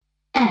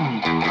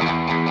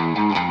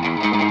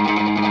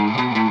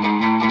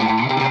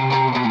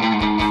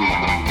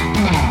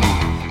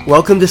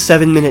Welcome to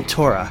 7 Minute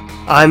Torah.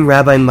 I'm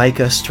Rabbi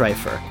Micah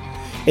Streifer.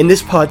 In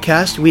this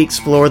podcast, we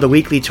explore the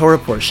weekly Torah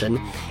portion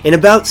in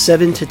about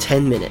 7 to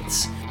 10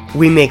 minutes.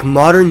 We make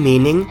modern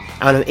meaning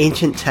out of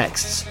ancient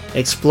texts,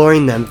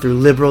 exploring them through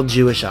liberal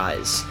Jewish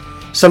eyes.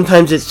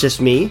 Sometimes it's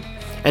just me,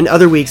 and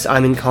other weeks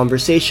I'm in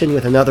conversation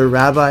with another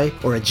rabbi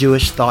or a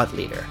Jewish thought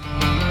leader.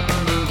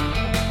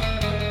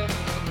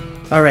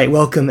 All right,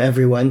 welcome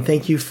everyone.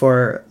 Thank you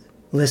for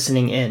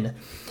listening in.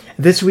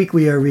 This week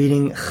we are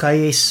reading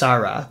Chayei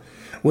Sarah,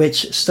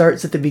 which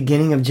starts at the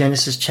beginning of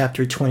Genesis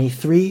chapter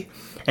 23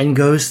 and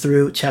goes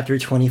through chapter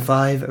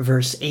 25,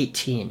 verse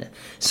 18.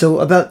 So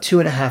about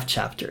 2.5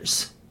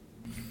 chapters.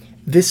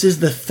 This is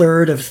the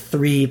third of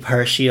 3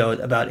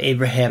 parshiot about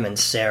Abraham and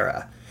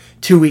Sarah.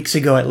 2 weeks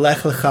ago at Lech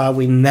Lecha,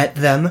 we met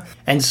them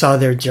and saw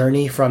their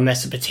journey from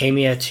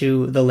Mesopotamia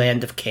to the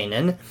land of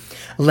Canaan.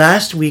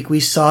 Last week, we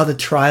saw the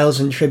trials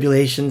and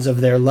tribulations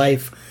of their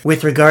life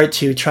with regard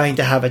to trying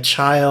to have a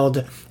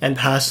child and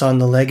pass on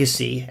the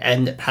legacy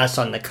and pass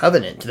on the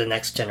covenant to the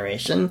next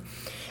generation.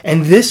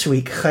 And this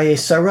week, Chayei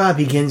Sarah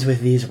begins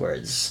with these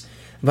words.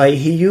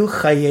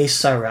 Vayihiyu Chayei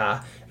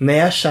Sarah,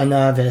 100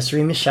 shana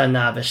ve'esrim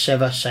shana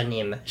ve'sheva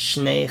shanim,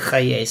 shnei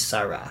Chayei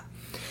Sarah.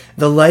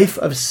 The life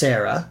of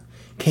Sarah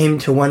came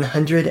to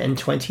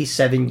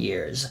 127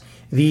 years.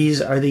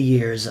 These are the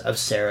years of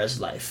Sarah's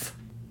life.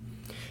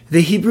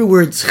 The Hebrew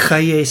words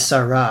Chayei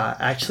Sarah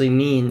actually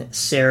mean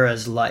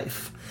Sarah's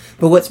life.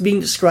 But what's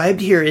being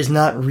described here is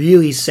not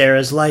really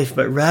Sarah's life,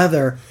 but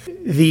rather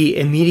the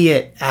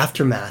immediate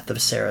aftermath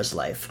of Sarah's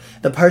life.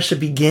 The Parsha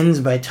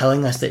begins by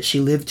telling us that she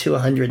lived to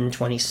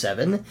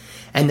 127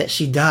 and that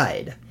she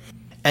died.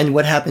 And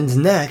what happens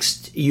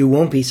next, you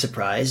won't be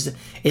surprised,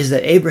 is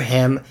that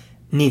Abraham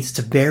needs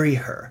to bury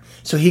her.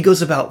 So he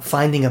goes about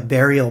finding a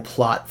burial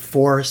plot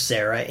for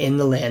Sarah in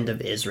the land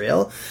of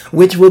Israel,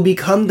 which will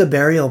become the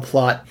burial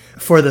plot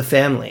for the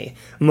family.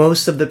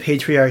 Most of the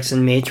patriarchs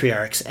and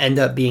matriarchs end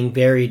up being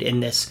buried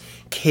in this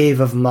cave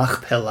of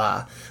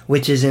Machpelah,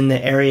 which is in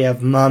the area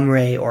of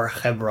Mamre or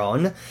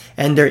Hebron,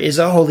 and there is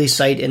a holy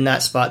site in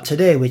that spot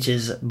today, which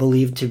is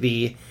believed to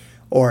be,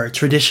 or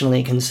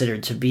traditionally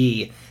considered to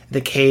be,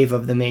 the cave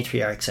of the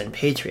matriarchs and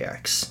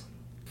patriarchs.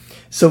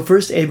 So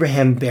first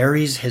Abraham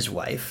buries his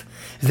wife.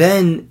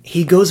 Then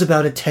he goes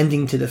about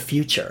attending to the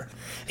future.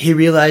 He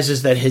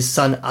realizes that his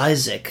son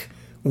Isaac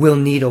will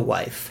need a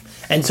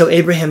wife. And so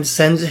Abraham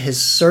sends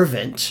his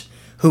servant,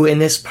 who in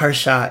this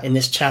parsha, in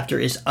this chapter,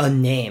 is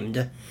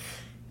unnamed,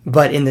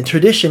 but in the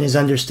tradition is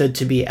understood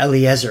to be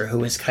Eliezer,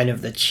 who is kind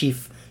of the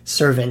chief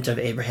servant of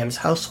Abraham's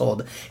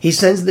household. He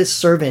sends this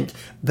servant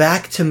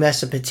back to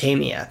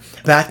Mesopotamia,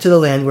 back to the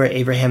land where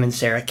Abraham and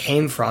Sarah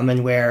came from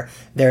and where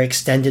their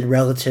extended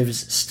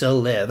relatives still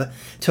live,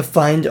 to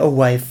find a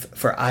wife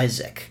for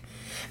Isaac.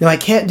 Now, I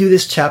can't do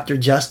this chapter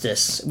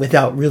justice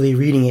without really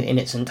reading it in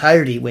its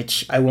entirety,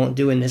 which I won't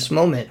do in this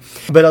moment,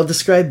 but I'll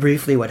describe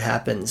briefly what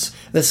happens.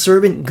 The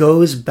servant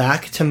goes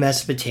back to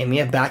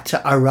Mesopotamia, back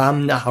to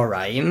Aram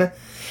Naharaim,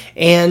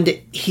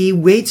 and he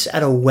waits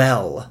at a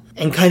well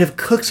and kind of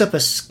cooks up a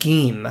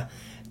scheme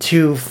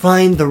to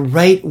find the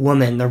right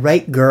woman, the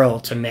right girl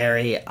to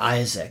marry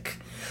Isaac.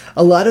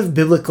 A lot of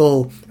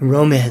biblical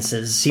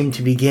romances seem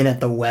to begin at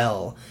the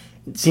well.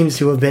 It seems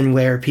to have been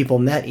where people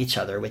met each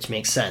other, which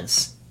makes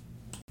sense.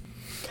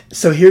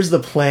 So here's the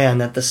plan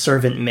that the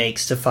servant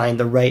makes to find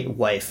the right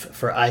wife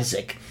for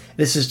Isaac.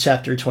 This is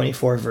chapter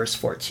 24, verse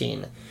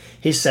 14.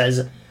 He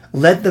says,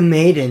 "Let the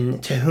maiden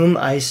to whom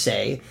I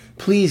say,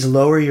 'Please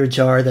lower your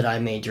jar that I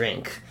may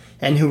drink,'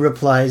 and who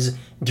replies,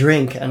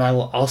 'Drink, and I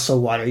will also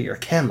water your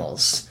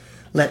camels,'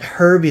 let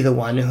her be the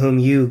one whom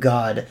you,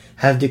 God,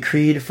 have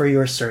decreed for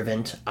your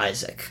servant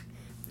Isaac."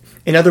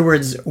 In other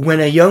words, when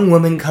a young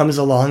woman comes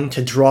along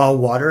to draw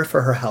water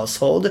for her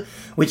household,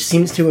 which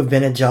seems to have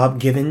been a job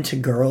given to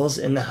girls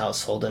in the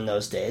household in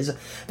those days,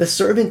 the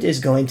servant is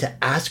going to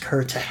ask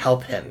her to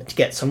help him to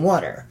get some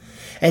water.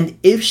 And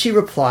if she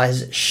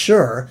replies,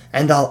 "Sure,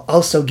 and I'll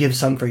also give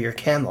some for your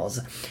camels,"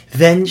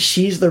 then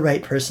she's the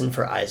right person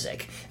for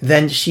Isaac.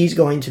 Then she's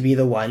going to be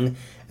the one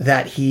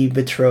that he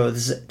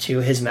betroths to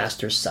his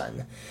master's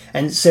son.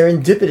 And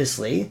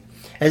serendipitously,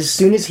 as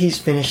soon as he's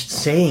finished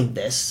saying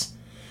this,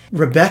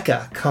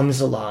 Rebecca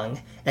comes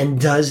along and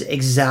does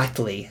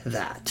exactly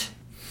that.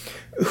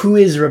 Who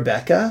is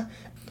Rebecca?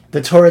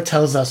 The Torah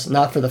tells us,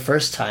 not for the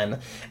first time,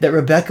 that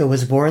Rebecca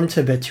was born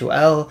to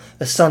Bethuel,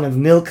 the son of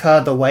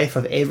Milcah, the wife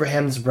of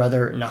Abraham's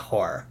brother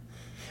Nahor.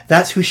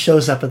 That's who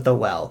shows up at the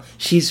well.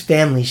 She's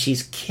family,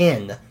 she's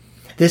kin.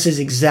 This is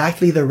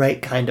exactly the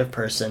right kind of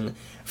person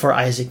for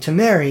Isaac to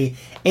marry,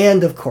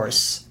 and of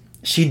course,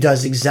 she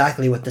does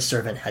exactly what the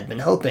servant had been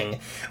hoping,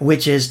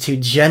 which is to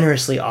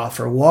generously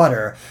offer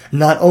water,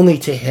 not only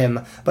to him,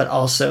 but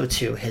also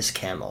to his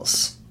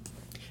camels.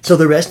 So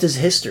the rest is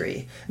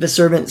history. The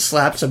servant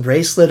slaps a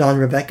bracelet on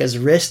Rebecca's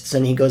wrists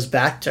and he goes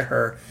back to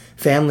her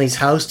family's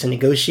house to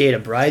negotiate a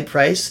bride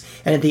price.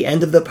 And at the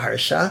end of the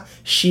parsha,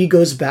 she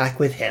goes back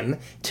with him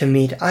to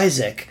meet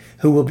Isaac,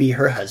 who will be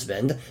her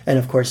husband, and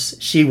of course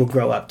she will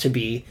grow up to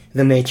be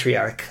the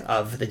matriarch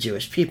of the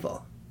Jewish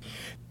people.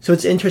 So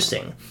it's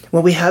interesting.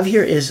 What we have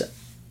here is,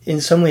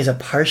 in some ways, a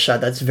parsha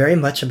that's very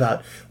much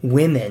about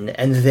women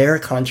and their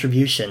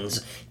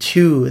contributions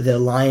to the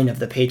line of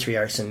the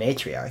patriarchs and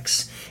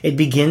matriarchs. It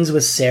begins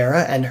with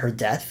Sarah and her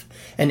death,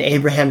 and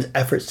Abraham's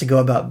efforts to go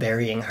about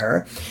burying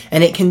her,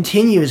 and it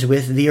continues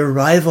with the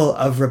arrival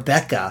of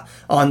Rebekah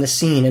on the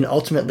scene and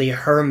ultimately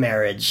her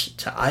marriage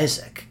to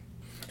Isaac.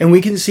 And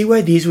we can see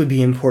why these would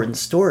be important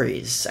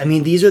stories. I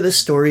mean, these are the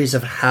stories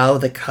of how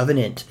the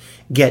covenant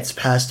gets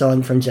passed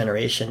on from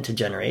generation to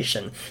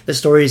generation, the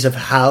stories of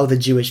how the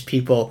Jewish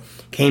people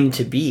came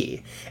to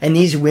be. And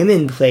these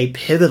women play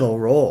pivotal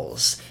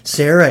roles.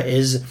 Sarah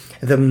is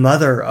the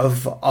mother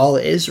of all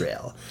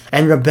Israel,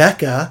 and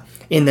Rebekah,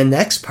 in the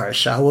next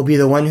parsha, will be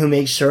the one who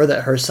makes sure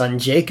that her son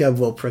Jacob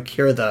will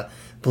procure the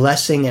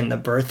blessing and the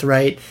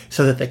birthright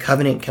so that the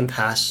covenant can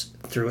pass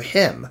through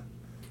him.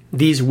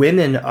 These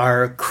women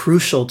are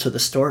crucial to the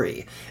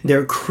story.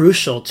 They're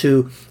crucial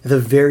to the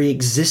very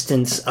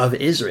existence of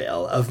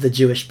Israel, of the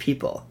Jewish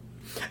people.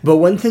 But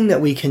one thing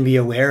that we can be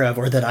aware of,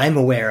 or that I'm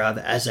aware of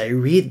as I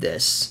read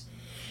this,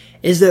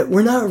 is that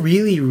we're not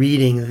really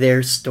reading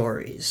their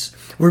stories.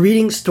 We're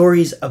reading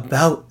stories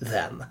about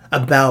them,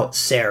 about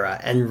Sarah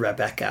and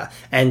Rebekah,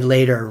 and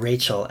later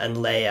Rachel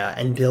and Leah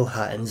and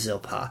Bilhah and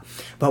Zilpah.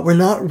 But we're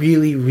not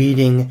really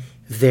reading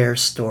their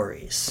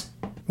stories.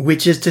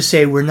 Which is to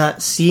say, we're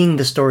not seeing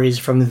the stories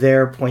from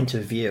their point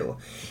of view.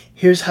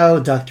 Here's how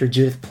Dr.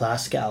 Judith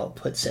Plaskow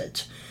puts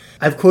it.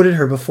 I've quoted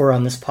her before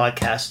on this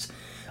podcast.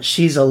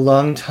 She's a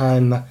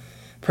longtime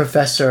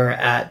professor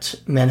at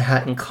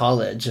Manhattan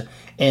College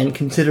and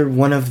considered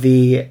one of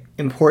the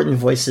important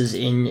voices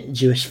in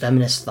Jewish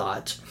feminist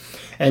thought.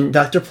 And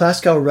Dr.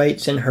 Plaskow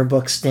writes in her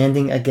book,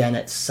 Standing Again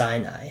at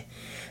Sinai,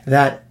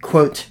 that,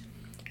 quote,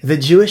 "The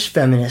Jewish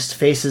feminist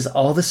faces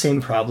all the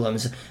same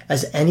problems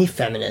as any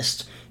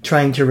feminist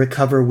trying to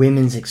recover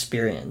women's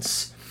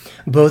experience.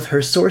 Both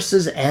her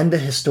sources and the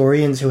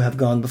historians who have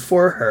gone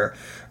before her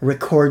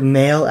record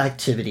male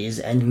activities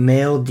and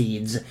male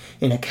deeds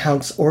in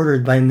accounts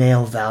ordered by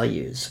male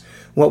values.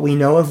 What we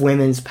know of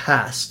women's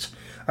past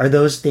are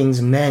those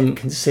things men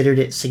considered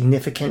it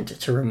significant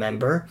to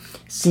remember,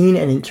 seen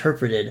and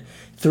interpreted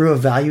through a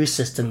value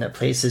system that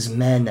places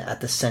men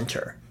at the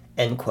center."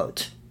 End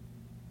quote.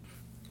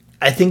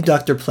 I think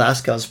Dr.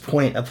 Plaskow's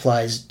point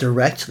applies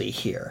directly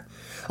here.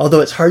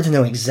 Although it's hard to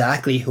know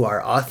exactly who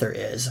our author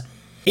is,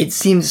 it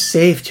seems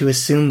safe to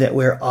assume that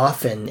we're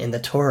often, in the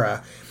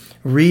Torah,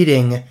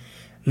 reading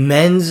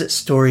men's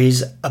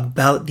stories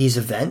about these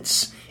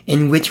events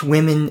in which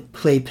women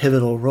play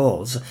pivotal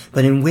roles,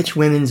 but in which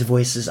women's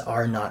voices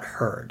are not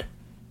heard.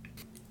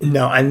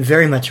 Now, I'm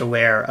very much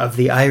aware of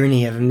the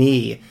irony of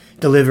me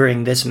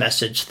delivering this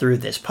message through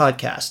this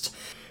podcast.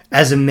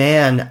 As a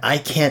man, I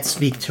can't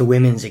speak to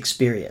women's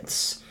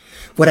experience.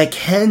 What I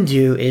can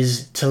do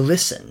is to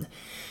listen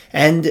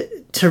and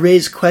to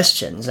raise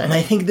questions. And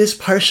I think this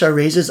parsha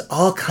raises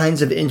all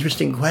kinds of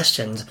interesting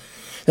questions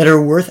that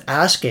are worth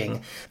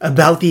asking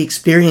about the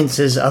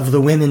experiences of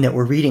the women that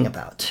we're reading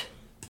about.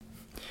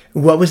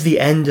 What was the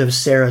end of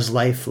Sarah's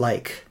life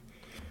like?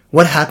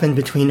 What happened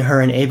between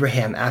her and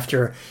Abraham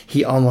after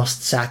he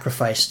almost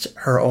sacrificed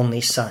her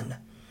only son?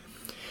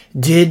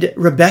 Did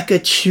Rebekah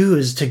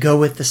choose to go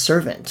with the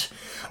servant?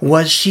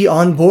 Was she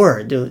on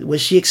board?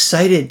 Was she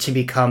excited to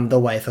become the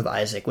wife of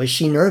Isaac? Was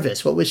she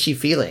nervous? What was she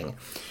feeling?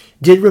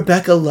 Did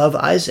Rebekah love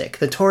Isaac?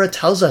 The Torah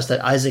tells us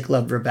that Isaac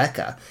loved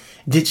Rebekah.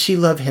 Did she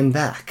love him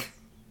back?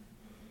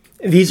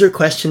 These are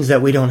questions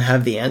that we don't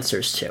have the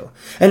answers to.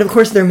 And of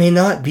course, there may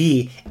not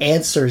be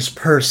answers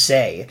per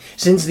se,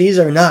 since these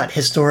are not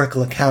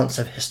historical accounts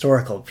of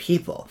historical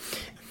people.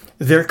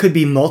 There could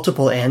be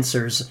multiple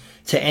answers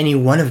to any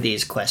one of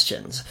these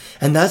questions.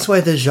 And that's why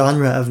the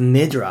genre of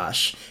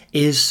midrash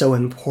is so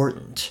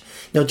important.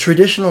 Now,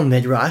 traditional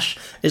midrash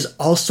is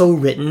also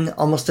written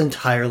almost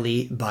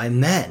entirely by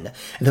men,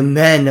 the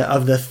men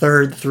of the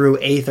 3rd through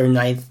 8th or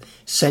 9th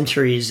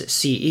centuries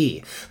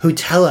CE, who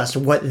tell us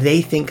what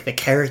they think the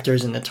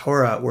characters in the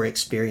Torah were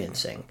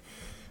experiencing.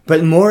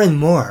 But more and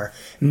more,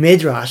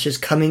 midrash is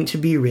coming to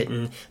be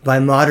written by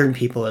modern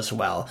people as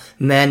well,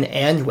 men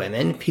and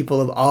women, people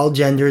of all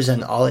genders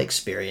and all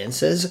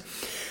experiences,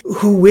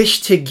 who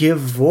wish to give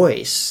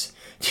voice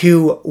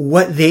to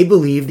what they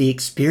believe the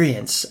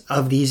experience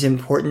of these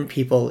important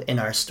people in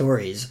our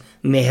stories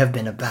may have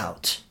been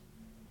about.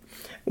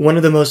 One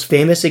of the most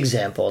famous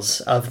examples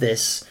of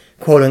this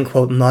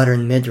quote-unquote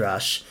modern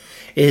midrash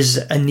is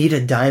Anita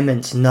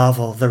Diamond's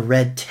novel, The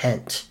Red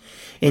Tent,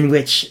 in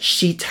which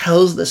she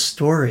tells the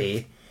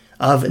story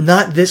of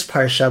not this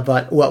parsha,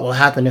 but what will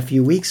happen a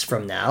few weeks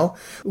from now,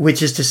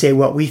 which is to say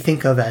what we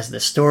think of as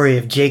the story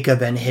of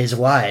Jacob and his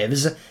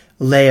wives,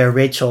 Leah,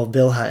 Rachel,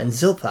 Bilhah, and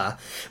Zilpah,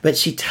 but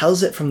she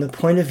tells it from the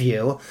point of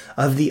view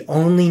of the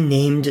only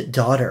named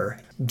daughter,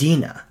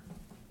 Dinah.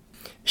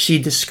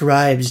 She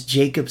describes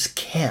Jacob's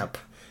camp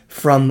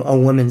from a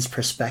woman's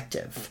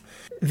perspective.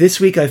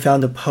 This week I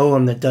found a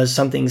poem that does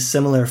something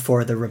similar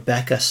for the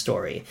Rebecca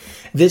story.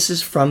 This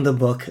is from the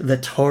book The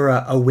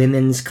Torah, A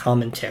Women's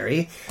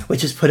Commentary,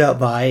 which is put out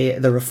by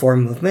the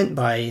Reform Movement,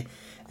 by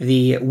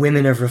the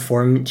Women of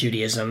Reform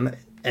Judaism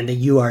and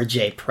the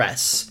URJ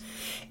Press.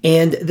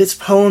 And this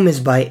poem is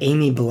by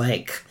Amy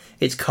Blank.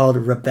 It's called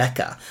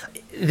Rebecca.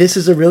 This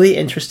is a really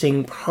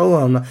interesting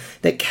poem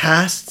that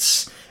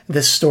casts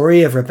the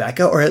story of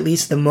Rebecca, or at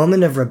least the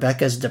moment of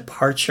Rebecca's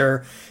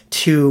departure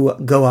to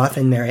go off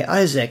and marry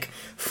Isaac,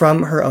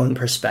 from her own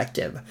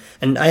perspective.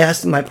 And I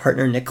asked my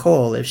partner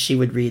Nicole if she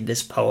would read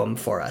this poem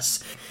for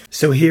us.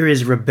 So here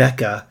is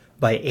Rebecca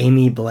by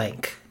Amy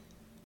Blank.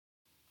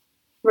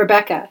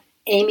 Rebecca,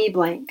 Amy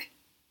Blank.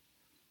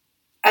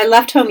 I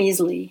left home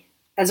easily,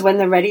 as when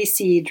the ready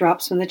seed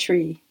drops from the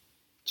tree,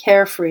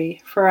 carefree,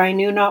 for I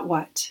knew not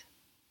what.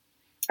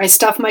 I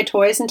stuffed my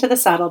toys into the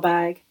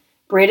saddlebag,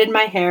 braided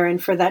my hair,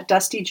 and for that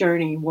dusty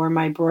journey wore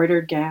my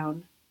broidered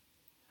gown.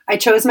 I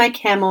chose my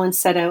camel and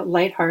set out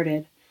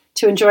light-hearted,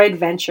 to enjoy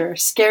adventure,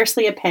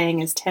 scarcely a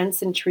pang as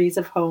tents and trees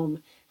of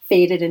home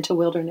faded into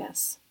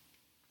wilderness.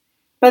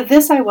 But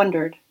this I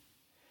wondered,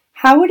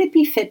 how would it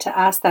be fit to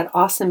ask that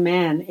awesome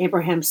man,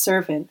 Abraham's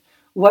servant,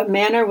 what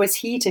manner was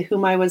he to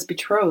whom I was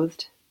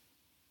betrothed?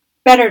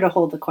 Better to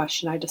hold the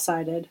question, I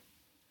decided.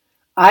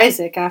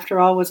 Isaac, after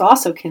all, was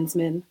also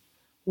kinsman.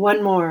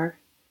 One more,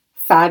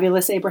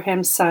 fabulous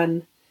Abraham's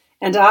son,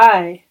 and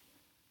I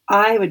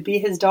would be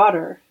his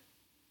daughter.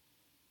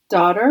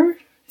 Daughter?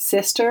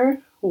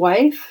 Sister?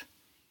 Wife?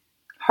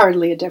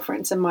 Hardly a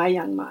difference in my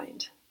young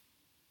mind.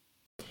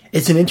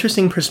 It's an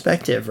interesting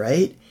perspective,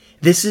 right?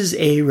 This is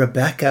a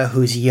Rebecca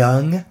who's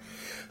young,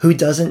 who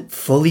doesn't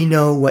fully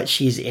know what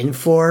she's in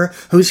for,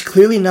 who's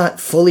clearly not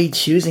fully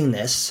choosing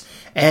this,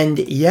 and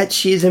yet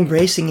she's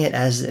embracing it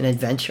as an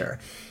adventure.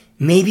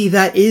 Maybe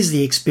that is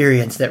the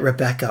experience that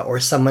Rebecca or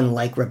someone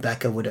like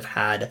Rebecca would have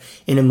had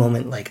in a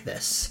moment like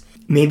this.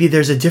 Maybe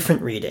there's a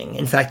different reading.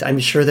 In fact, I'm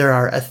sure there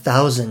are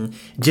 1,000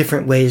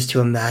 different ways to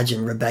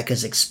imagine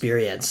Rebecca's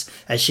experience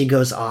as she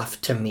goes off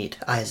to meet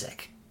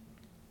Isaac.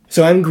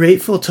 So I'm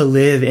grateful to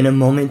live in a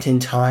moment in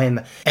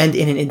time and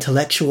in an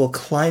intellectual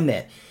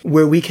climate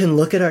where we can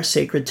look at our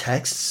sacred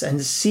texts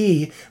and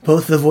see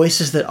both the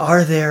voices that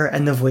are there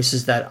and the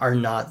voices that are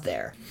not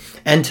there,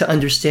 and to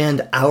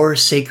understand our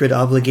sacred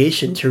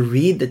obligation to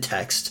read the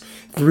text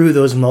through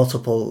those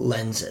multiple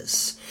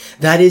lenses.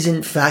 That is,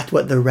 in fact,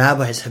 what the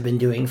rabbis have been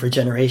doing for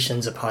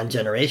generations upon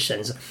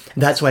generations.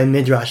 That's why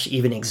Midrash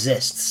even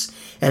exists.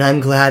 And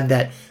I'm glad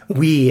that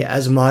we,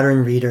 as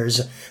modern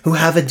readers, who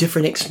have a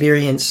different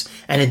experience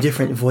and a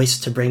different voice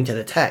to bring to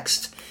the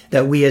text,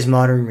 that we as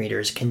modern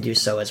readers can do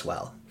so as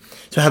well.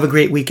 So have a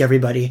great week,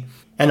 everybody,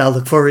 and I'll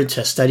look forward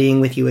to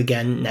studying with you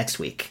again next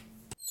week.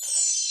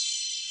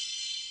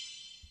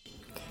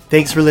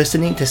 Thanks for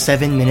listening to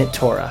 7 Minute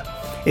Torah.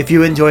 If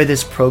you enjoy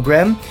this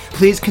program,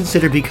 please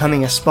consider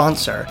becoming a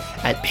sponsor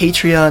at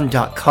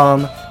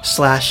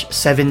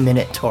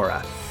patreon.com/7Minute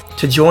Torah.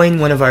 To join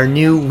one of our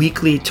new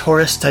weekly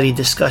Torah study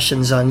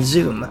discussions on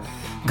Zoom,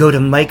 go to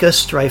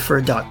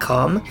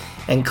micahstreifer.com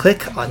and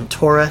click on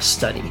Torah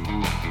Study.